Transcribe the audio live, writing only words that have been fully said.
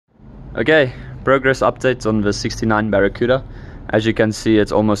Okay, progress updates on the 69 Barracuda. As you can see,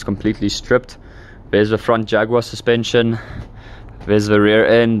 it's almost completely stripped. There's the front Jaguar suspension, there's the rear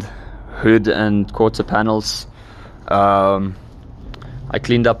end, hood and quarter panels. I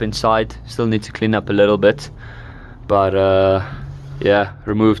cleaned up inside, still need to clean up a little bit, but yeah,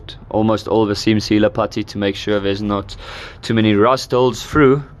 removed almost all the seam sealer putty to make sure there's not too many rust holes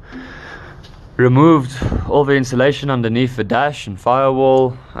through. Removed all the insulation underneath the dash and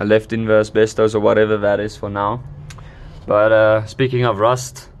firewall. I left in the asbestos or whatever that is for now. But speaking of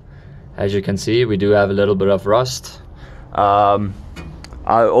rust, as you can see, we do have a little bit of rust. I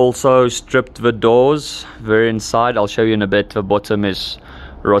also stripped the doors, they're inside. I'll show you in a bit. The bottom is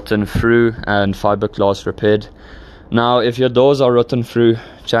rotten through and fiberglass repaired. Now if your doors are rotten through,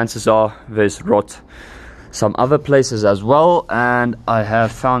 chances are there's rot some other places as well, and I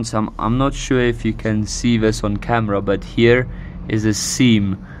have found some. I'm not sure if you can see this on camera, but here is a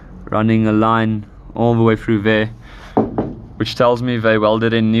seam running a line all the way through there, which tells me they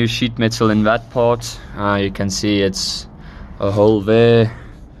welded in new sheet metal in that part. You can see it's a hole there,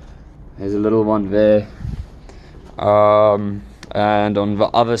 there's a little one there, and on the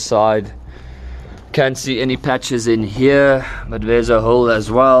other side can't see any patches in here, but there's a hole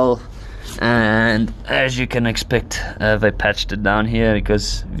as well. And as you can expect, they patched it down here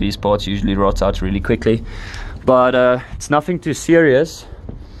because these parts usually rot out really quickly, but it's nothing too serious.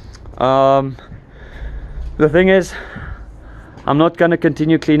 The thing is, I'm not gonna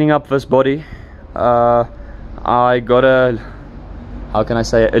continue cleaning up this body. I got a, how can I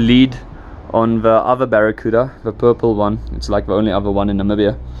say, a lead on the other Barracuda, the purple one. It's like the only other one in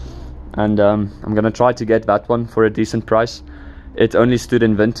Namibia, and I'm gonna try to get that one for a decent price. It only stood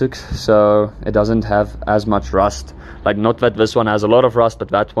in Windhoek, so it doesn't have as much rust. Like, not that this one has a lot of rust, but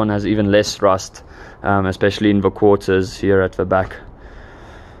that one has even less rust, especially in the quarters here at the back.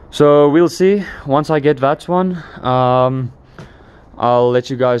 So we'll see. Once I get that one, I'll let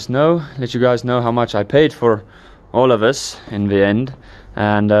you guys know how much I paid for all of this in the end,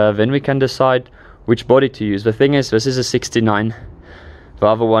 and then we can decide which body to use. The thing is, this is a 69, the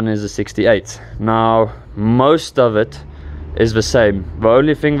other one is a 68. Now most of it is the same. The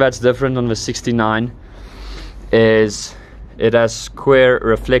only thing that's different on the 69 is it has square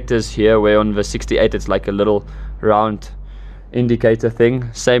reflectors here, where on the 68 it's like a little round indicator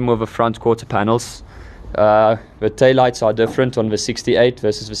thing. Same with the front quarter panels. The taillights are different on the 68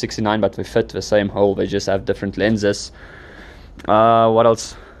 versus the 69, but they fit the same hole, they just have different lenses. What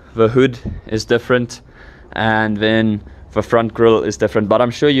else? The hood is different, and then the front grille is different, but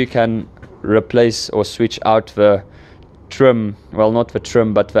I'm sure you can replace or switch out the trim, well, not the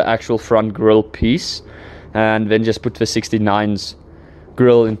trim, but the actual front grille piece, and then just put the 69's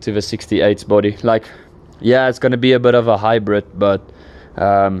grille into the 68's body. Like, yeah, it's going to be a bit of a hybrid, but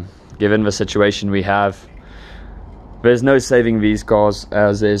given the situation we have, there's no saving these cars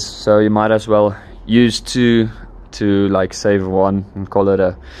as is, so you might as well use two to like save one and call it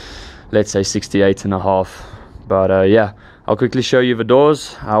a, let's say, 68.5. But yeah, I'll quickly show you the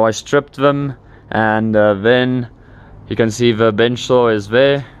doors, how I stripped them, and then you can see the bench saw is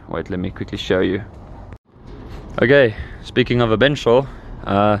there. Wait, let me quickly show you. Okay, speaking of a bench saw,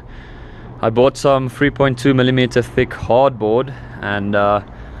 I bought some 3.2mm thick hardboard, and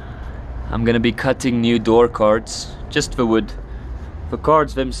I'm gonna be cutting new door cards, just for wood. The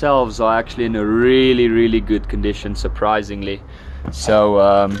cards themselves are actually in a really good condition, surprisingly. So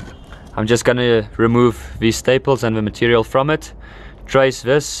I'm just gonna remove these staples and the material from it, trace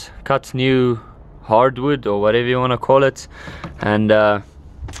this, cut new hardwood or whatever you want to call it, and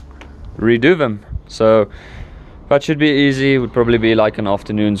redo them. So that should be easy. It would probably be like an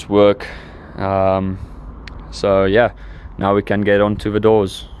afternoon's work. So yeah, now we can get on to the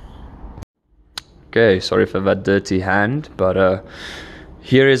doors. Okay, sorry for that dirty hand, but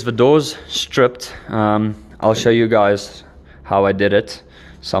here is the doors stripped. I'll show you guys how I did it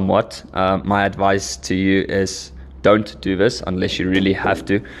somewhat. My advice to you is don't do this unless you really have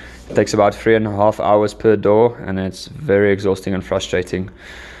to. It takes about 3.5 hours per door, and it's very exhausting and frustrating.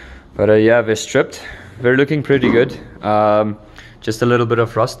 But yeah, they're stripped. They're looking pretty good. Just a little bit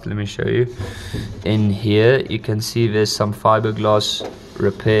of rust. Let me show you. In here, you can see there's some fiberglass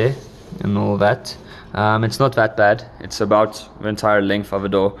repair and all that. It's not that bad. It's about the entire length of a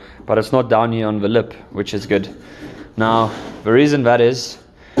door, but it's not down here on the lip, which is good. Now, the reason that is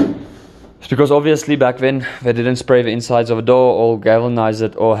because obviously back then they didn't spray the insides of a door or galvanize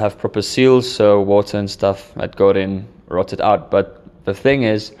it or have proper seals, so water and stuff that got in rotted out. But the thing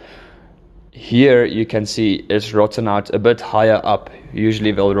is, here you can see it's rotten out a bit higher up.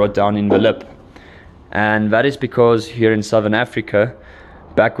 Usually they'll rot down in the lip, and that is because here in Southern Africa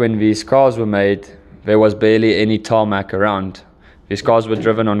back when these cars were made, there was barely any tarmac around. These cars were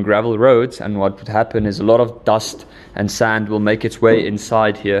driven on gravel roads, and what would happen is a lot of dust and sand will make its way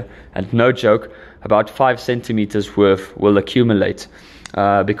inside here, and no joke, about 5 centimeters worth will accumulate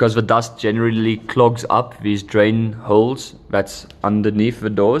because the dust generally clogs up these drain holes that's underneath the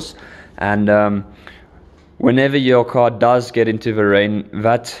doors, and whenever your car does get into the rain,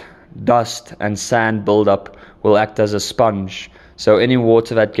 that dust and sand buildup will act as a sponge. So any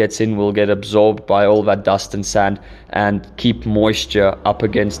water that gets in will get absorbed by all that dust and sand and keep moisture up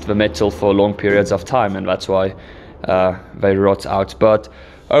against the metal for long periods of time, and that's why they rot out. But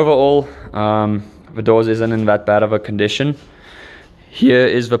overall, the doors isn't in that bad of a condition. Here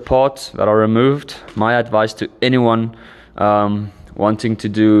is the parts that are removed. My advice to anyone wanting to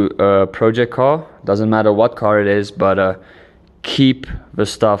do a project car, doesn't matter what car it is, but keep the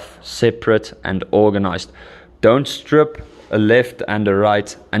stuff separate and organized. Don't strip a left and a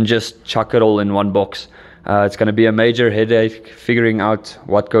right and just chuck it all in one box. It's going to be a major headache figuring out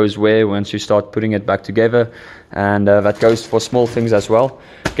what goes where once you start putting it back together, and that goes for small things as well.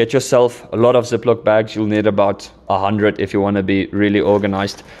 Get yourself a lot of Ziploc bags. You'll need about 100 if you want to be really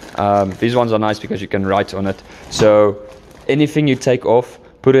organized. These ones are nice because you can write on it. So anything you take off,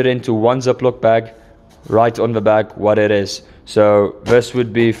 put it into one Ziploc bag, write on the bag what it is. So this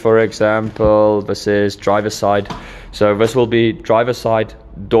would be, for example, this is driver side. So this will be driver side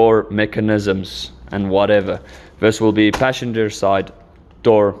door mechanisms and whatever. This will be passenger side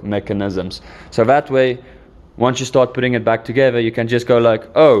door mechanisms. So that way, once you start putting it back together, you can just go like,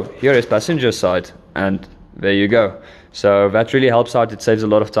 oh, here is passenger side, and there you go. So that really helps out. It saves a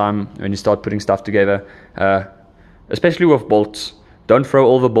lot of time when you start putting stuff together, especially with bolts. Don't throw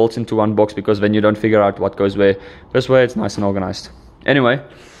all the bolts into one box, because then you don't figure out what goes where. This way it's nice and organized. Anyway,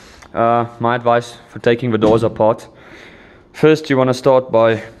 my advice for taking the doors apart. First, you want to start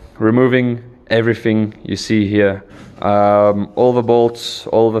by removing everything you see here. All the bolts,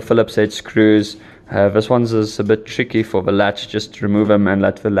 all the Phillips head screws. This one's is a bit tricky for the latch. Just remove them and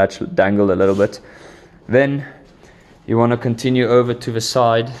let the latch dangle a little bit. Then you want to continue over to the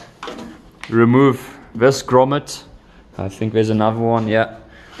side. Remove this grommet. I think there's another one, yeah.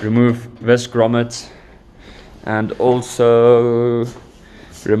 Remove this grommet, and also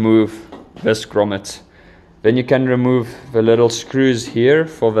remove this grommet. Then you can remove the little screws here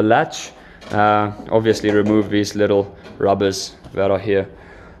for the latch. Obviously remove these little rubbers that are here.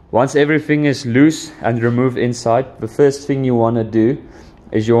 Once everything is loose and removed inside, the first thing you want to do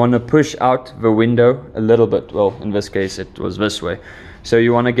is you want to push out the window a little bit. Well, in this case it was this way. So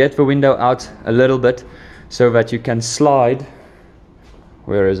you want to get the window out a little bit, so that you can slide,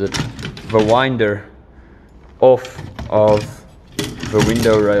 where is it, the winder off of the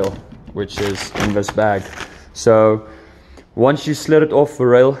window rail, which is in this bag. So once you slid it off the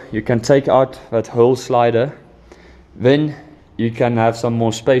rail, you can take out that whole slider. Then you can have some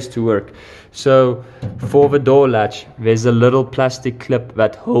more space to work. So for the door latch, there's a little plastic clip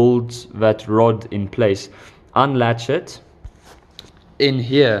that holds that rod in place. Unlatch it. In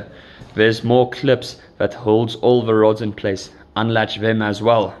here, there's more clips that holds all the rods in place. Unlatch them as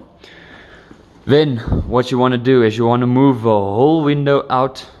well. Then what you want to do is you want to move the whole window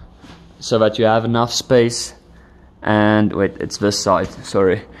out so that you have enough space. And wait, it's this side,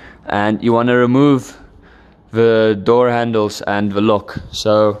 sorry. And you want to remove the door handles and the lock.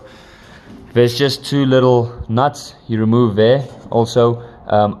 So there's just 2 little nuts you remove there. Also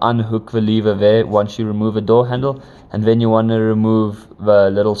unhook the lever there once you remove the door handle. And then you want to remove the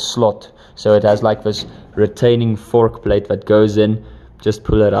little slot. So it has like this retaining fork plate that goes in. Just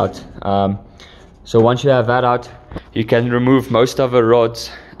pull it out. So once you have that out, you can remove most of the rods,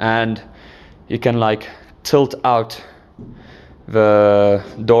 and you can like tilt out the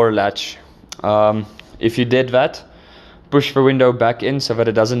door latch. If you did that, push the window back in so that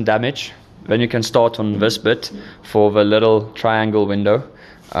it doesn't damage. Then you can start on this bit for the little triangle window.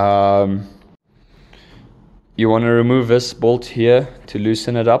 You want to remove this bolt here to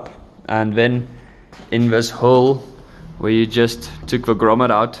loosen it up, and then in this hole where you just took the grommet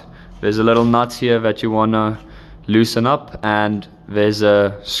out, there's a little nut here that you want to loosen up, and there's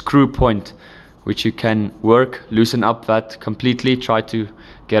a screw point which you can loosen up that completely. Try to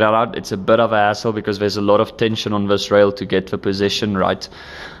get it out. It's a bit of a hassle because there's a lot of tension on this rail to get the position right.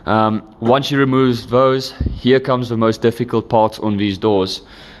 Once you remove those, here comes the most difficult part on these doors.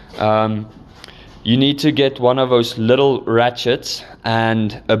 You need to get one of those little ratchets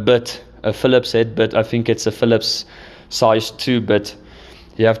and a Phillips head bit. I think it's a Phillips size 2 bit.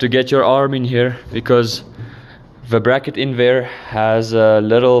 You have to get your arm in here because the bracket in there has a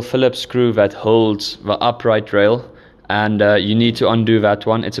little Phillips screw that holds the upright rail, and you need to undo that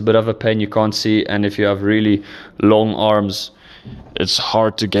one. It's a bit of a pain, you can't see, and if you have really long arms it's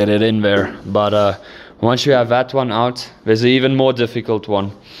hard to get it in there. But once you have that one out, there's an even more difficult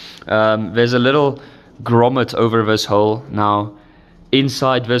one. There's a little grommet over this hole. Now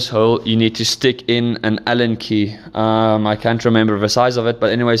inside this hole you need to stick in an Allen key. I can't remember the size of it,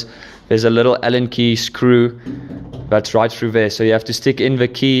 but anyways, there's a little Allen key screw that's right through there. So you have to stick in the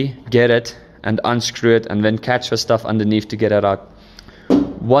key, get it, and unscrew it, and then catch the stuff underneath to get it out.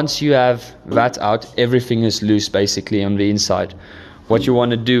 Once you have that out, everything is loose basically on the inside. What you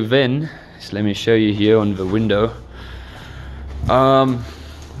want to do then is, let me show you here on the window.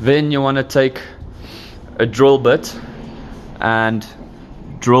 Then you want to take a drill bit and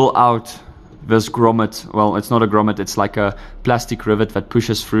drill out this grommet. Well, it's not a grommet, it's like a plastic rivet that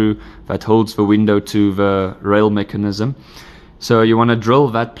pushes through, that holds the window to the rail mechanism. So you want to drill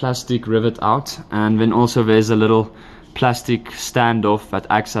that plastic rivet out, and then also there's a little plastic standoff that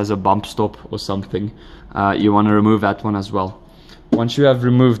acts as a bump stop or something. You want to remove that one as well. Once you have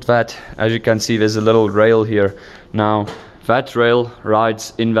removed that, as you can see, there's a little rail here. Now that rail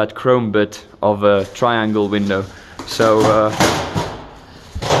rides in that chrome bit of a triangle window. So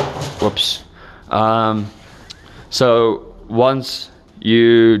whoops. So once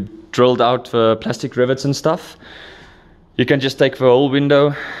you drilled out the plastic rivets and stuff, you can just take the whole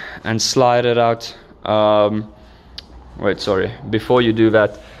window and slide it out. Wait, sorry, before you do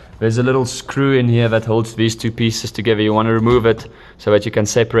that, there's a little screw in here that holds these two pieces together. You want to remove it so that you can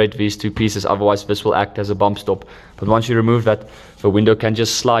separate these two pieces, otherwise this will act as a bump stop. But once you remove that, the window can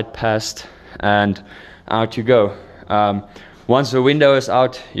just slide past and out you go. Once the window is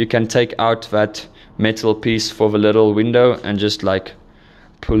out, you can take out that metal piece for the little window and just like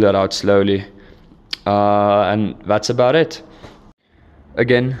pull it out slowly. And that's about it.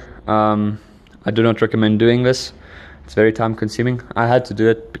 Again, I do not recommend doing this. It's very time consuming. I had to do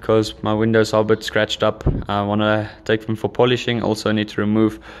it because my windows are a bit scratched up. I want to take them for polishing. Also need to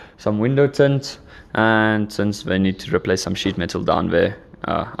remove some window tint, and since they need to replace some sheet metal down there,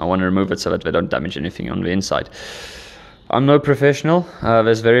 I want to remove it so that they don't damage anything on the inside. I'm no professional.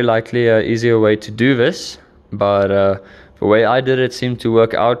 There's very likely an easier way to do this, but the way I did it seemed to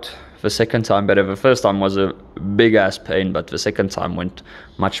work out the second time better. The first time was a big ass pain, but the second time went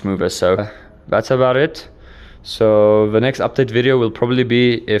much smoother. So that's about it. So the next update video will probably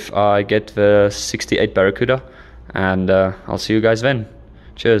be if I get the 68 Barracuda, and I'll see you guys then.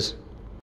 Cheers.